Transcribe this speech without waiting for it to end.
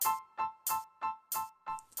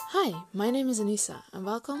Hi, my name is Anissa, and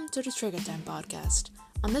welcome to the Trigger Time podcast.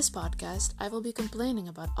 On this podcast, I will be complaining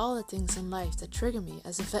about all the things in life that trigger me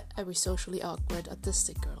as a very socially awkward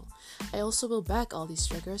autistic girl. I also will back all these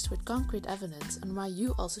triggers with concrete evidence on why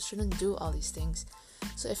you also shouldn't do all these things.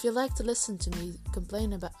 So if you like to listen to me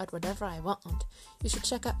complain about whatever I want, you should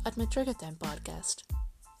check out my Trigger Time podcast.